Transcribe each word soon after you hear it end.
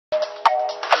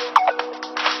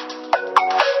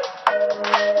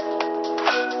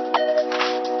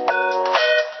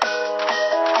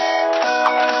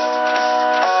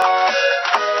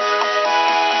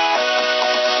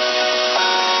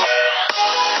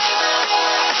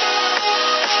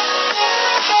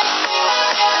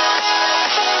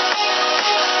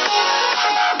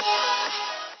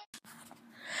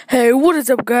Hey, what is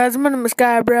up, guys? My name is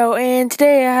Skype, and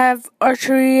today I have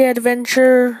Archery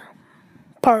Adventure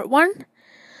Part 1.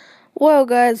 Well,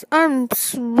 guys, I'm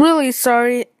really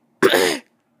sorry.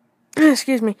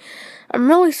 Excuse me. I'm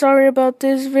really sorry about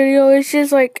this video. It's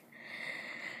just like,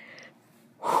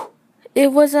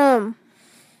 it was,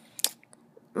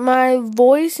 my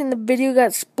voice in the video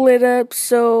got split up,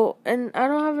 and I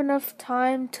don't have enough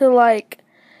time to,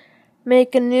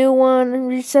 make a new one and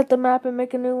reset the map and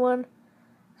make a new one.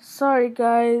 Sorry,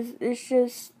 guys.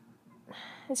 It's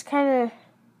kind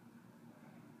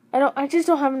of, I just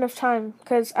don't have enough time,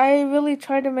 because I really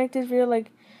tried to make this video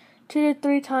like 2 to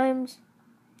 3 times,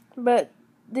 but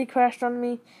they crashed on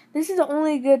me. This is the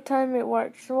only good time it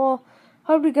works. Well,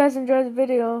 hope you guys enjoy the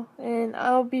video, and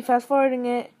I'll be fast forwarding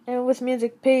it and with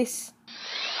music. Peace.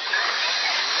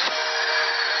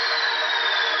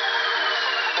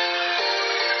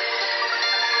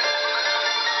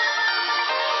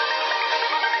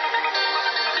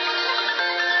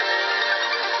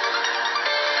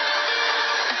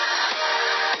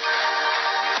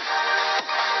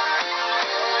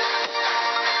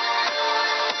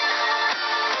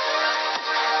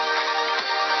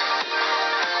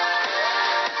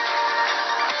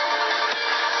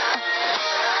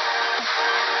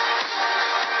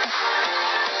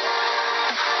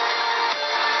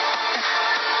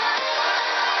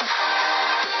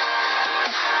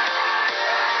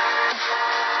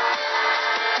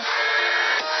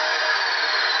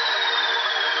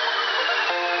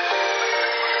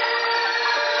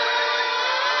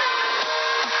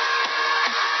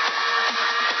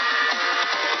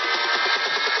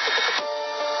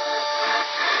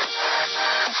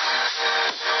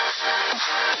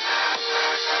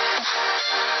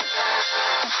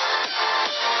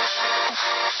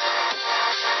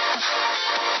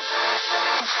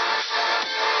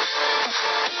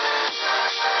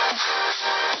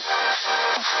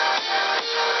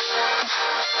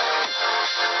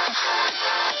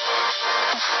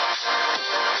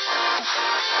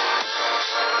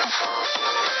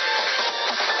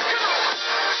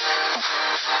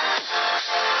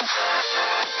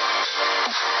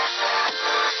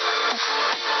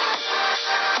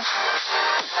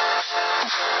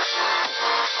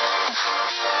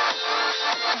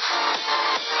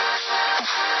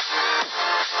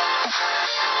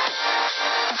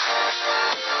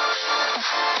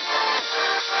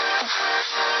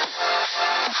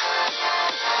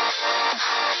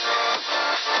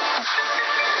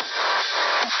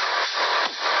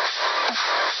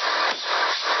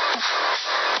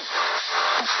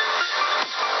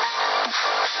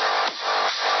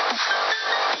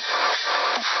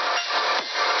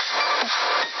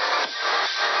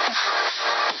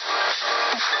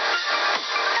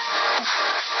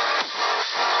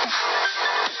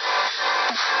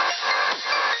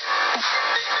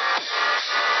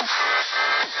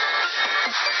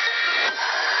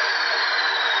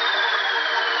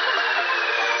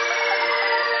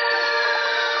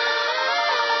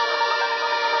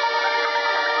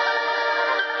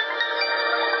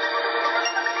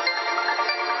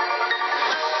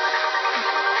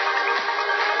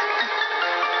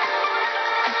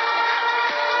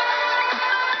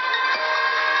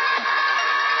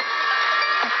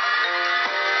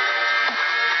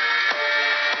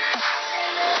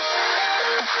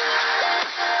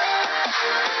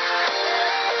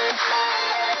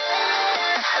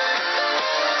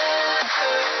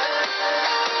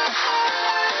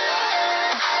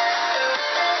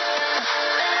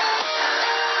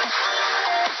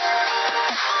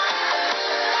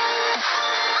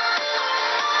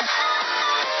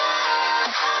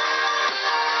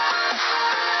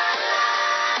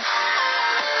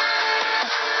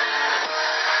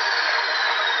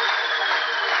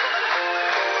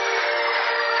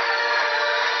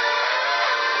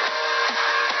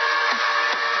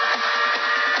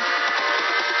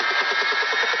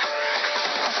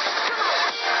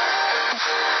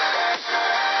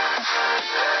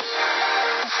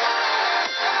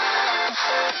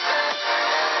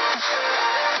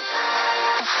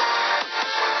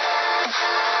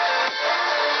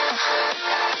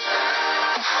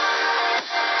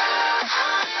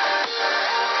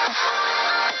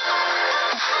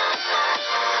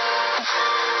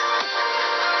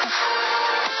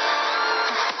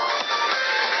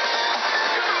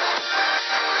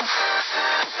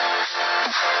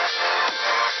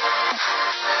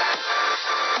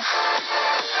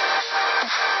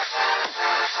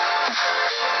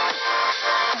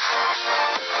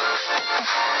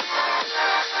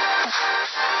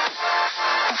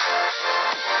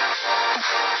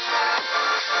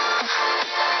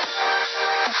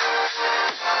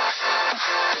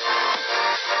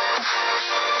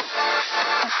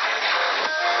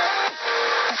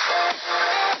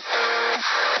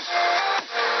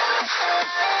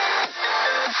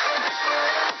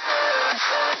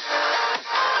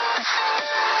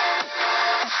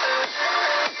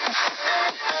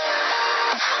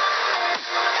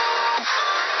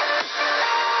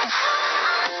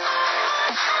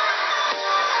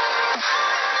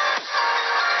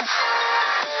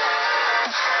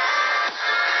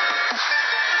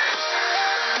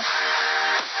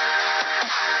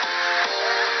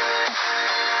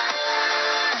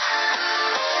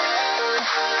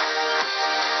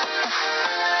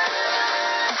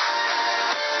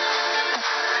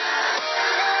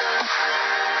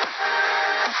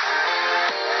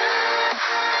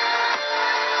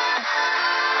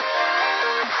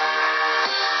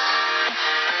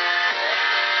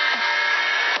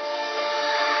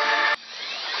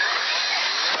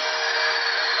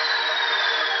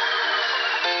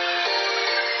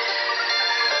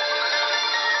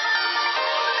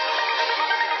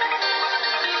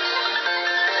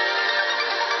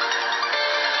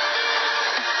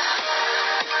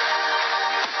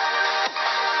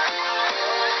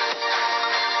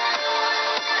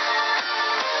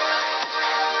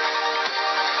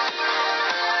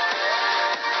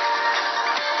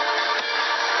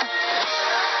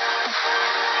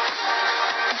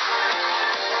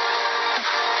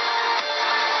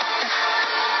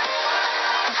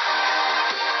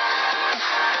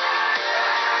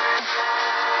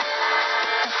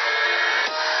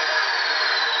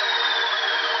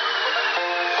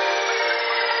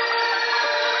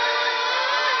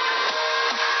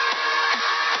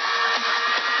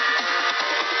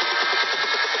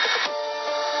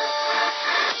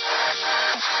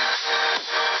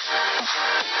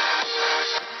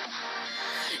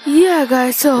 Yeah,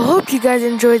 guys, so hope you guys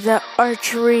enjoyed that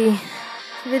archery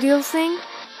video thing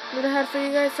that I had for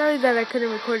you guys. Sorry that I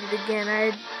couldn't record it again.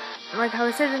 Like how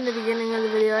I said in the beginning of the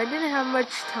video, I didn't have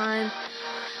much time.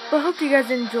 But hope you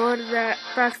guys enjoyed that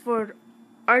fast forward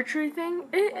archery thing.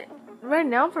 Right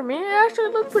now, for me, it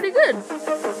actually looked pretty good. So,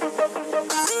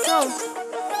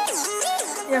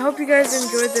 yeah, hope you guys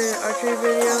enjoyed the archery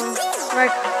video.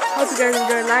 Hope you guys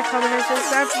enjoyed. Like, comment, and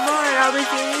subscribe for more. And I'll be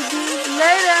seeing you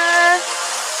later.